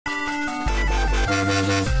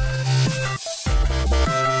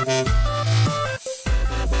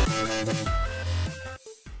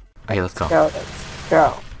Okay, let's go. Let's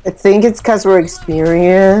go. I think it's because we're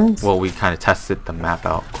experienced. Well, we kind of tested the map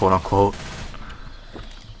out, quote unquote.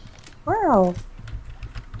 Wow.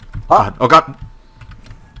 God. Oh god!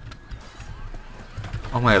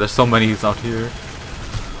 Oh my god, there's so many out here.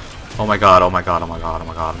 Oh my god, oh my god, oh my god, oh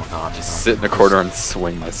my god, oh my god. Just sit in the corner and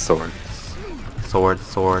swing my sword. Sword,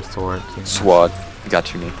 sword, sword. Sword.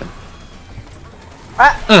 Got you, Nathan.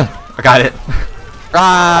 I got it.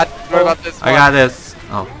 Ah! What about this one? I got this.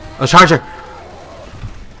 Oh. Oh, charger!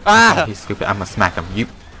 Ah! He's stupid. I'm gonna smack him. You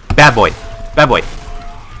bad boy. Bad boy.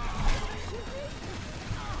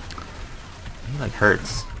 He like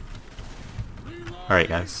hurts. Alright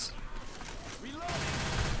guys.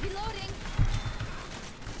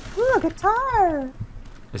 Ooh, guitar.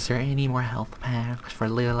 Is there any more health packs for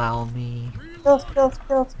little me? Pills, pills,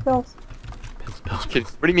 pills, pills. Pills, Kid,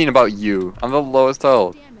 what do you mean about you? I'm the lowest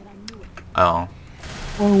health. Oh.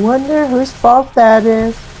 I wonder whose fault that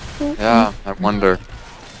is. Yeah, I wonder.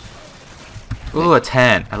 Ooh, a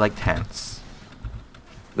tent. I like tents.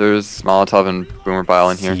 There's Molotov and Boomer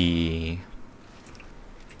Bile in here. See.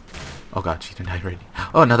 Oh god, she didn't die already.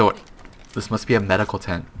 Oh, another one. This must be a medical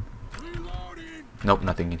tent. Nope,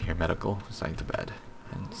 nothing in here medical besides the bed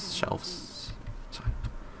and shelves. Sorry.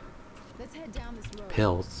 Let's head down this road.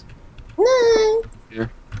 Pills. No.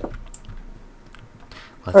 Here.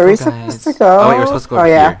 Let's Are go, we guys. supposed to go? Oh wait, we're supposed to go Oh, up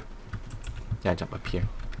yeah. here. Yeah, jump up here.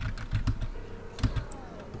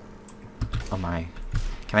 Oh my.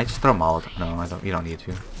 Can I just throw Molotov? No, I don't. You don't need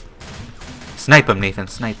to. Snipe him, Nathan.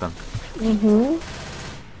 Snipe him.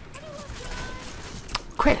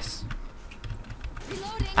 Chris.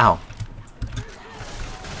 Ow.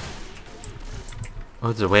 Oh,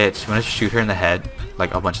 it's a witch. I'm gonna shoot her in the head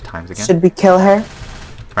like a bunch of times again. Should we kill her?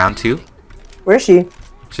 Round 2. Where is she?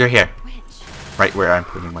 She's right here. Right where I'm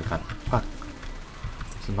putting my gun. Fuck.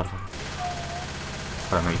 This is motherfucker.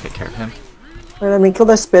 Hold on, let me take care of him. Wait, let me kill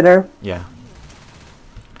the spitter. Yeah.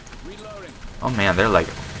 Oh man, they're like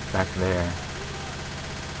back there.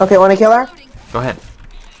 Okay, wanna kill her? Go ahead.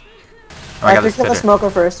 Oh, I I have got a to kill the spitter. smoker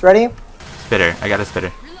first. Ready? Spitter. I got a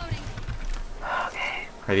spitter. Okay.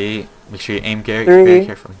 Ready? Make sure you aim very 3,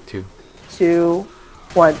 carefully. 2. 2,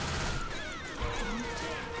 1.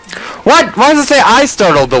 What? Why does it say I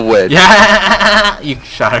startled the witch? Yeah, you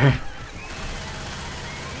shot her.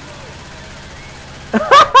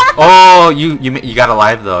 Oh, you got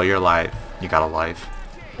alive though. You're alive. You got alive.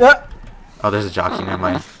 Yeah. Oh, there's a jockey. Never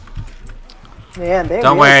mind. Man, they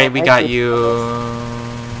Don't really worry, don't we like got this. you.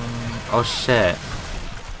 Oh shit.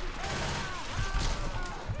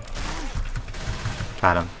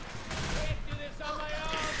 Got him.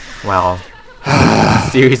 Well, a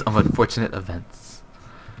series of unfortunate events.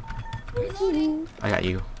 I got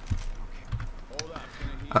you.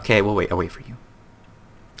 Okay, we'll wait. I'll wait for you.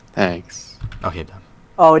 Thanks. Okay, done.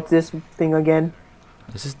 Oh, it's this thing again.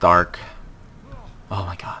 This is dark. Oh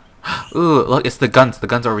my god. Ooh, look, it's the guns. The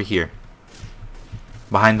guns are over here.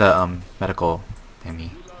 Behind the medical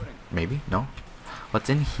thingy. Maybe? No? What's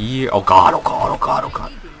in here? Oh god, oh god, oh god, oh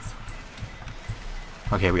god.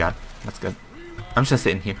 Okay, we got it. That's good. I'm just gonna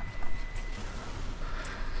sit in here.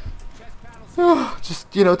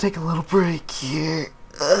 Just, you know, take a little break here.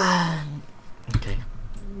 Okay.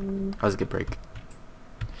 That was a good break.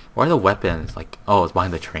 Where are the weapons? Like, oh, it's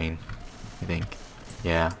behind the train, I think.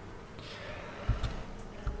 Yeah.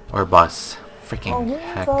 Or bus. Freaking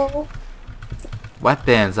heck. So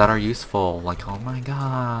Weapons that are useful. Like, oh my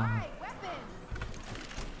god.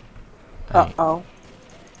 Alright, uh-oh.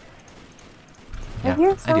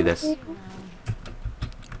 yeah, I do this.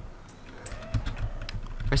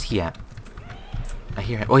 Where's he at? I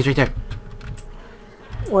hear him. Oh, he's right there.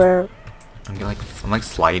 Where? I'm like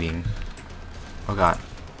sliding. Oh god.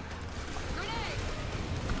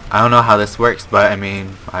 I don't know how this works, but I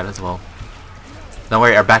mean, might as well. Don't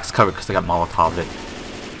worry, our back's covered because I got Molotov it.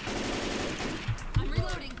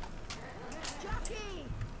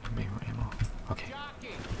 Maybe more ammo. Okay.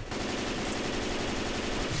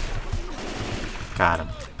 Got him.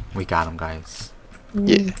 We got him, guys.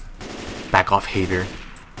 Yeah. Back off, hater.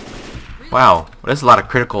 Wow, there's a lot of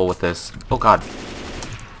critical with this. Oh god.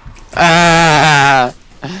 Ah!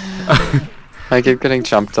 I keep getting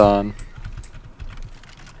jumped on.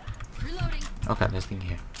 Okay, there's thing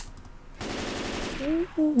here.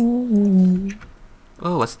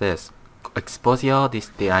 Oh, what's this? Exposio these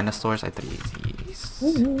dinosaurs. I thought these.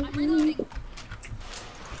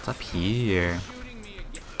 What's up here?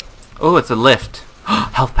 Oh, it's a lift.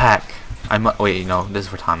 Health pack. Wait, no, this is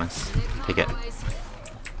for Thomas. Take it.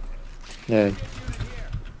 Yeah.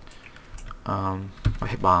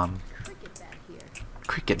 Hit bomb.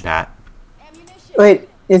 Cricket bat. Wait,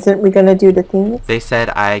 isn't we gonna do the thing? They said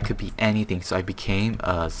I could be anything, so I became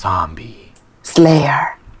a zombie.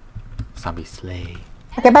 Slayer. Zombie slay.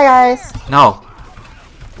 Okay, bye guys. No.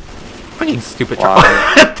 Freaking stupid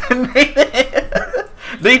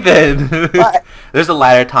Nathan! What? There's a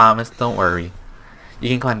ladder, Thomas. Don't worry. You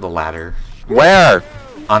can climb the ladder. Where?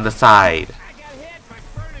 On the side.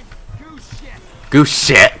 Goose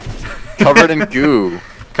shit. Covered in goo.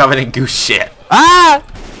 Covered in goose shit. Ah!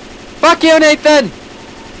 Fuck you, Nathan!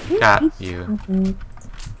 Got you.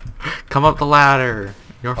 Come up the ladder.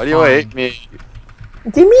 You're Why fine. do you hate me?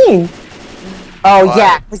 What do you mean? Oh What?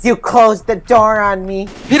 yeah, because you closed the door on me.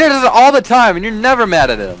 Peter does it all the time, and you're never mad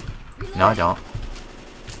at him. No, I don't.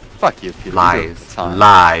 Fuck you, Peter. You do it all Lies. the time.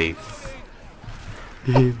 Lies.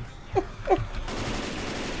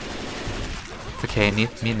 It's okay. Me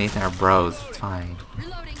and Nathan are bros. It's fine.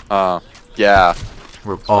 Yeah.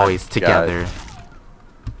 We're always guys. together.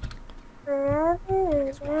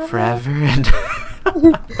 Forever and...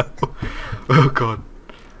 oh god.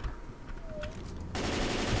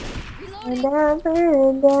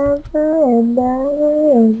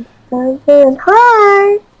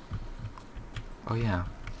 Hi. Oh yeah.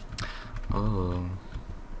 Oh.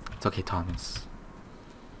 It's okay, Thomas.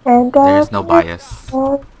 There's no bias.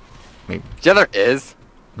 Yeah, there is.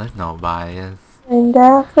 There's no bias.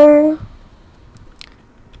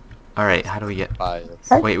 Alright, how do we get... Bias.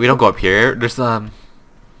 Wait, we don't go up here. There's Go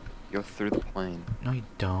through the plane. No, you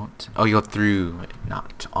don't. Oh, you go through it,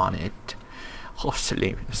 not on it. Oh,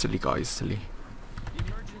 silly. Silly guys, silly.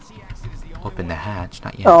 Open the hatch,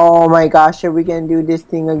 not yet. Oh my gosh, are we gonna do this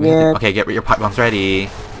thing again? Okay, get your pipe bombs ready.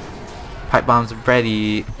 Pipe bombs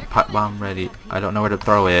ready. Pipe bomb ready. I don't know where to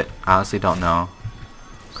throw it. I honestly don't know.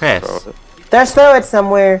 Chris. Throw it. Just throw it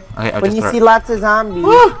somewhere. Okay, I'll When just you throw see it. lots of zombies.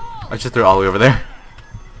 Woo! I just threw it all the way over there.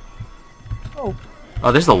 Oh.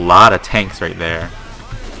 Oh, there's a lot of tanks right there.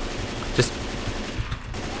 Just...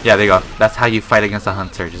 Yeah, there you go. That's how you fight against a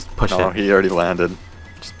hunter. Just push No, it. he already landed.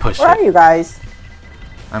 Just push Where are it. you guys?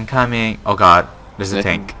 I'm coming. Oh god. There's a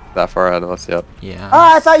Nathan, tank. That far ahead of us, yep. Yeah.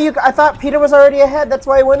 Oh, I thought Peter was already ahead. That's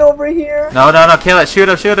why I went over here. No, kill it. Shoot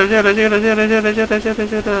him, shoot him, shoot him, shoot him, shoot him, shoot him, shoot him, shoot him,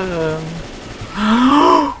 shoot him.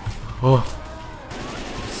 Oh.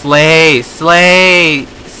 Slay, slay,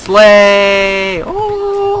 slay.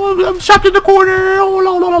 Oh, I'm trapped in the corner.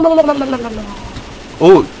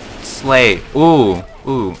 Oh, slay. Ooh,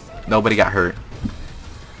 ooh. Nobody got hurt.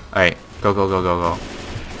 Alright, go, go, go, go, go.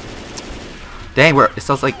 Dang, it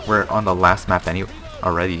sounds like we're on the last map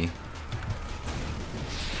already.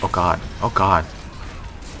 Oh god, oh god.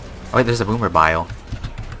 Oh wait, there's a boomer bile.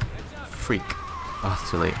 Freak. Oh, it's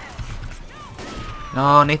too late.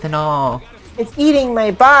 No, Nathan, no. It's eating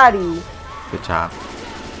my body. Good job.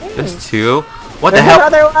 There's two? What the There's hell?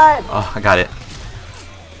 another one. Oh, I got it.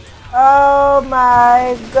 Oh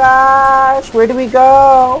my gosh. Where do we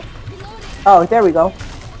go? Oh, there we go.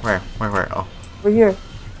 Where? Oh, We're here.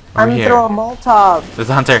 We're I'm here. throwing Molotov. There's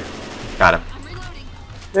a hunter. Got him.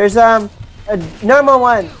 There's a normal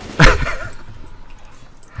one.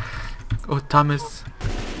 Oh, Thomas.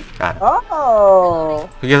 Got him. Oh.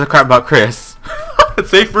 Who gives a crap about Chris?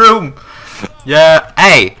 Safe room. Yeah.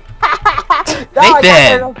 Hey. No, I got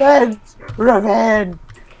Nathan. Revenge.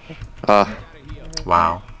 Revenge.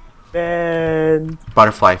 Wow. Revenge.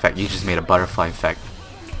 Butterfly effect. You just made a butterfly effect.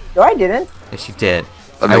 No, I didn't. Yes, you did.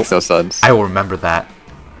 That makes no sense. I will remember that.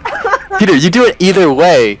 Peter, you do it either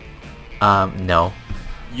way. No.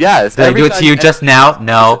 Yes. Did I every do it to time you just now?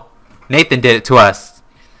 No. Nathan did it to us.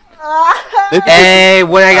 Nathan- Hey,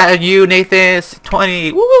 what I got on you, Nathan? It's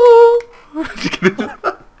 20. Woo!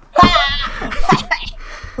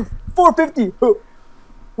 450.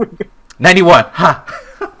 91. Ha.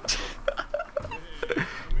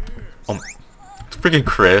 Oh, it's freaking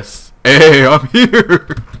Chris. Hey, I'm here.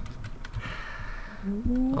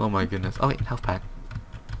 Oh my goodness. Oh wait, health pack.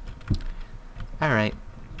 Alright.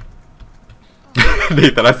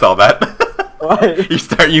 Nathan, I saw that.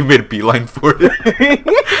 What? You made a beeline for it.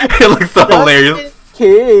 It looks so hilarious.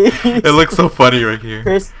 Okay. It looks so funny right here.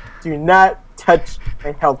 Chris, do not touch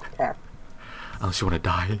my health pack. Unless you want to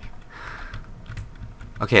die.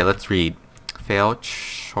 Okay, let's read. Fail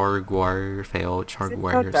Chorg warriors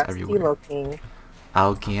everywhere.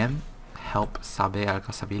 Alguien help sabe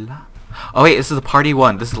algo sabila? Oh wait, this is the party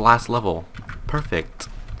one. This is the last level. Perfect.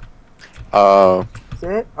 Is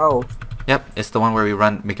it? Oh. Yep, it's the one where we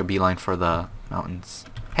make a beeline for the mountains.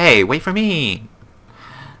 Hey, wait for me!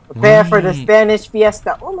 Prepare for the Wait. Spanish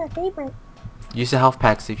fiesta. Oh, my favorite. Use the health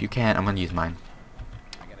packs if you can. I'm gonna use mine.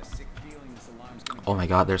 Oh my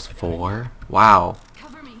god, there's 4? Wow.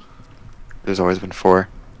 There's always been 4.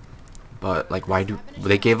 But like, why do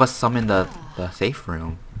they gave us some in the safe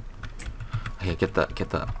room? Okay, get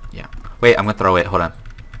the yeah. Wait, I'm gonna throw it. Hold on.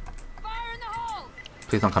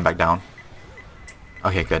 Please don't come back down.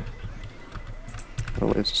 Okay, good. The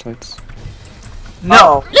laser sights.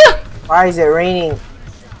 No. Why is it raining?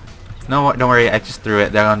 No, don't worry. I just threw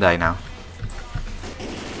it. They're gonna die now.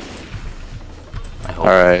 I hope.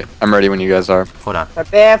 Alright, I'm ready when you guys are. Hold on.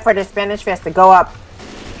 Prepare for the Spanish Fiesta. Go up.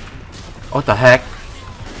 What the heck?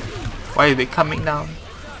 Why are they coming down?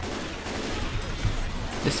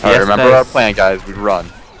 This Alright, Fiesta remember our is- plan, guys. We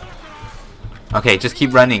run. Okay, just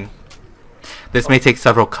keep running. This may take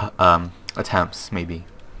several attempts, maybe.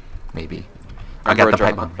 I got the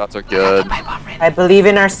pipe bomb. Shots are good. I believe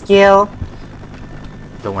in our skill.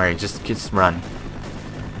 Don't worry, just run.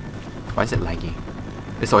 Why is it laggy?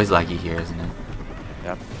 It's always laggy here, isn't it?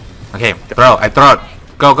 Yep. Okay, throw. I throw it.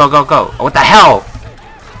 Go, go, go, go. Oh, what the hell?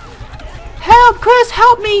 Help, Chris,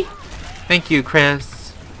 help me. Thank you,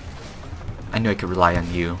 Chris. I knew I could rely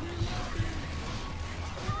on you.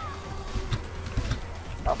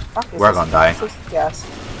 Oh, fuck is We're this? gonna die. Yes.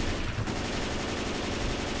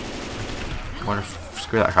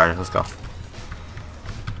 Screw that card. Let's go.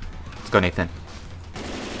 Let's go, Nathan.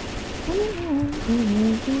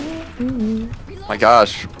 My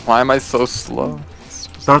gosh, why am I so slow?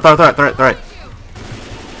 Throw it.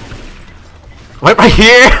 Wait, right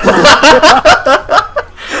here!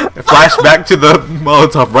 Flash back to the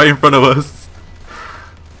Molotov right in front of us.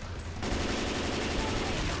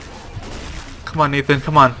 Come on, Nathan,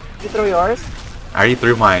 come on. You throw yours? I already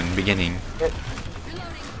threw mine, beginning.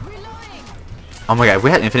 Oh my god, if we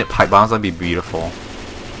had infinite pipe bombs, that'd be beautiful.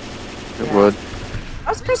 It Yeah. would.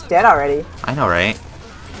 How's Chris dead already? I know, right?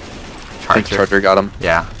 I think Charger got him.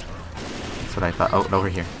 Yeah. That's what I thought. Oh, over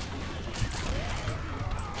here.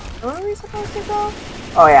 Where are we supposed to go?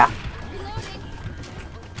 Oh yeah.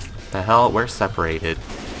 The hell? We're separated.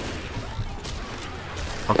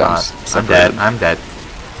 Oh Yeah, god. I'm I'm dead. separated. I'm dead.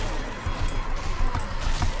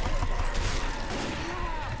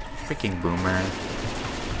 Freaking boomer.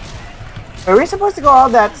 Are we supposed to go all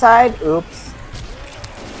that side? Oops.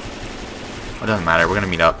 It doesn't matter. We're gonna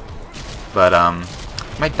meet up. But,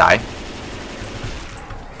 might die.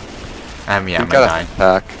 Yeah, I You might got die. a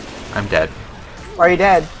pack. I'm dead. Are you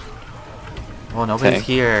dead? Oh, nobody's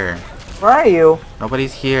Okay. here. Where are you?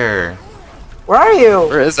 Nobody's here. Where are you?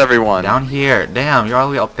 Where is everyone? Down here. Damn, you're all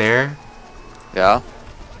the way up there? Yeah.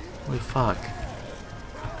 Holy fuck.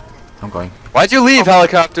 I'm going. Why'd you leave,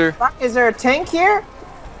 helicopter? Fuck, is there a tank here?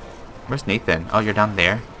 Where's Nathan? Oh, you're down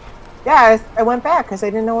there? Yeah, I went back because I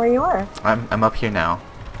didn't know where you were. I'm up here now.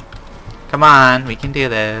 Come on, we can do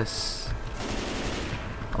this.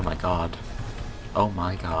 Oh my god. Oh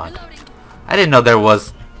my god. I didn't know there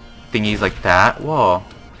was thingies like that. Whoa.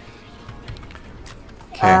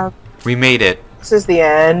 Okay. We made it. This is the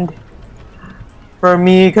end. For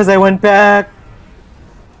me, because I went back.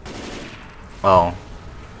 Oh.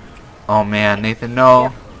 Oh man, Nathan,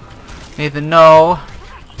 no. Nathan, no.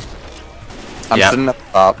 I'm Yep. sitting at the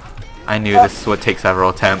top. I knew this would take several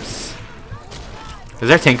attempts. Is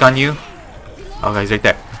there a tank on you? Oh, he's right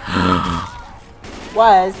there.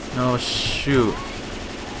 Was. No, shoot.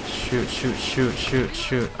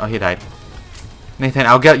 Shoot. Oh, he died. Nathan,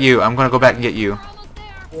 I'll get you. I'm gonna go back and get you.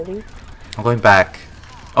 Really? I'm going back.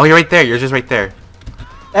 Oh, you're right there. You're just right there.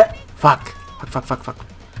 Fuck. Fuck.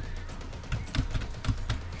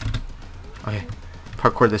 Okay.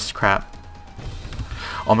 Parkour this crap.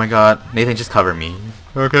 Oh my god. Nathan, just cover me.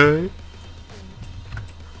 Okay.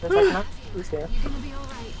 There's like not who's here.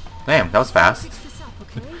 Damn, that was fast.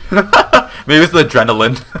 Maybe it's the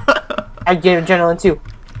adrenaline. I get adrenaline too.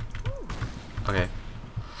 Okay.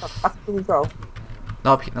 Where the fuck do we go?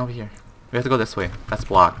 No, over here. We have to go this way. That's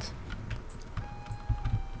blocked.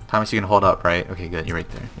 Thomas, you can hold up, right? Okay, good. You're right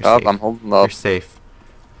there. You're Yup, safe. I'm holding up. You're safe.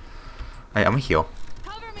 Alright, I'm gonna heal.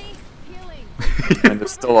 Cover me. Healing. And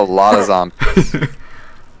there's still a lot of zombies.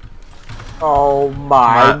 Oh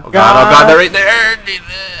my Oh god. god, they're right there!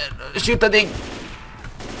 Nathan, shoot the thing!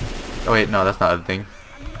 Oh wait, no, that's not the thing.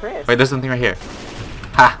 Chris. Wait, there's something right here.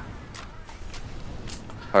 Ha!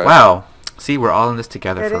 Alright. Wow. See, we're all in this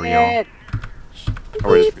together Did for real. it.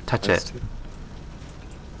 Or is- Touch it.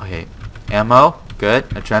 Okay. Ammo. Good.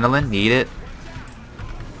 Adrenaline. Need it.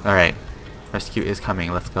 Alright. Rescue is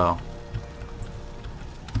coming. Let's go.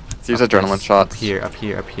 Let's use Up adrenaline this- shots. Up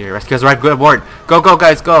here. Rescue is right. Good aboard. Go,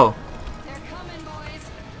 guys, go! They're coming,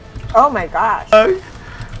 boys. Oh my gosh.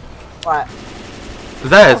 What? Is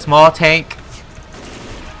that a small tank?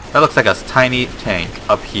 That looks like a tiny tank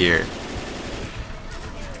up here.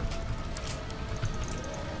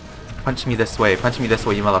 Punch me this way, you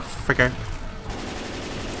motherfucker.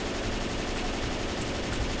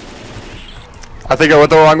 I think I went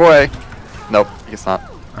the wrong way. Nope, I guess not.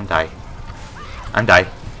 I'm die. I'm die.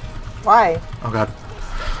 Why? Oh god.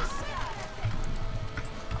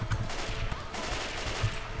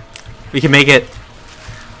 We can make it.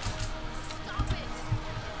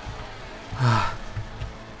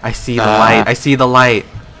 I see the light. I see the light.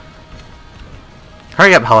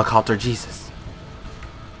 Hurry up, helicopter. Jesus.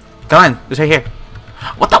 Come on. It's right here.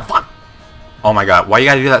 What the fuck? Oh my god. Why you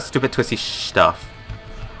gotta do that stupid twisty stuff?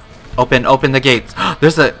 Open the gates.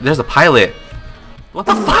 There's a pilot. What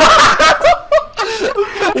the fuck?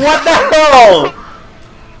 What the hell?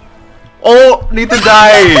 Oh, Nathan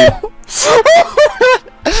died.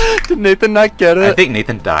 Did Nathan not get it? I think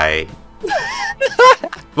Nathan died.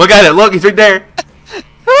 Look at it. Look, he's right there.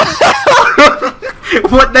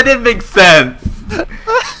 What? That didn't make sense.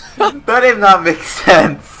 That did not make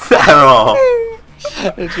sense at all.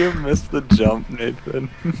 Did you miss the jump, Nathan?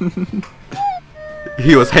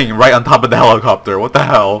 He was hanging right on top of the helicopter. What the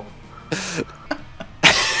hell?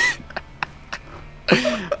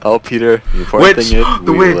 Oh, Peter, the important thing is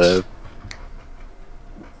The we witch. live.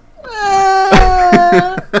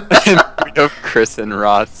 We have Chris and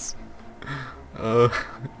Ross. I'm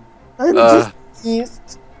just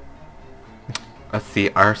east. Let's see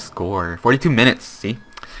our score. 42 minutes. See,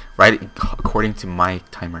 right according to my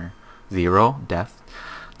timer. 0 death,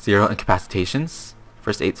 0 incapacitations.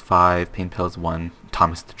 First aid's 5, pain pills 1.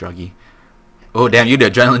 Thomas the druggie. Oh damn, you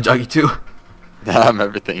did adrenaline druggie too. I'm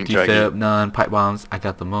everything Defib, druggy. none. Pipe bombs. I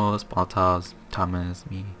got the most. Molotovs. Thomas,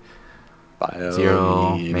 me. Bio,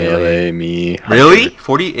 0, me, melee. me. Really?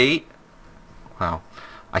 48? Wow.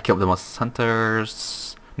 I killed the most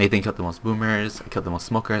hunters. Nathan killed the most boomers. I killed the most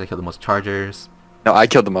smokers. I killed the most chargers. No, I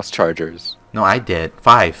killed the most chargers. No, I did.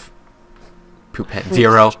 5. Poophead.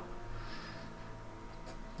 0.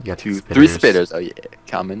 You got 2, spitters. 3 spitters. Oh yeah,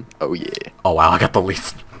 common. Oh yeah. Oh wow, I got the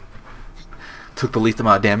least. Took the least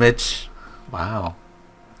amount of damage. Wow.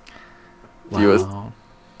 Viewers. Wow.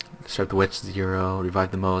 Struck the witch 0.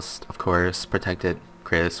 Revived the most, of course. Protected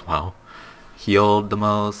Chris. Wow. Healed the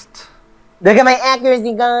most. Look at my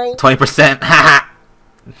accuracy, guys. 20%. Haha.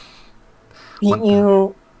 Beat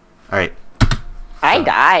you. Alright. I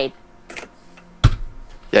died.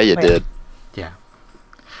 Yeah, you Wait. did. Yeah.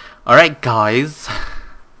 Alright, guys.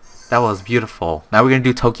 That was beautiful. Now we're gonna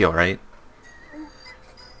do Tokyo, right?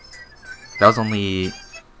 That was only...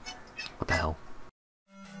 What the hell?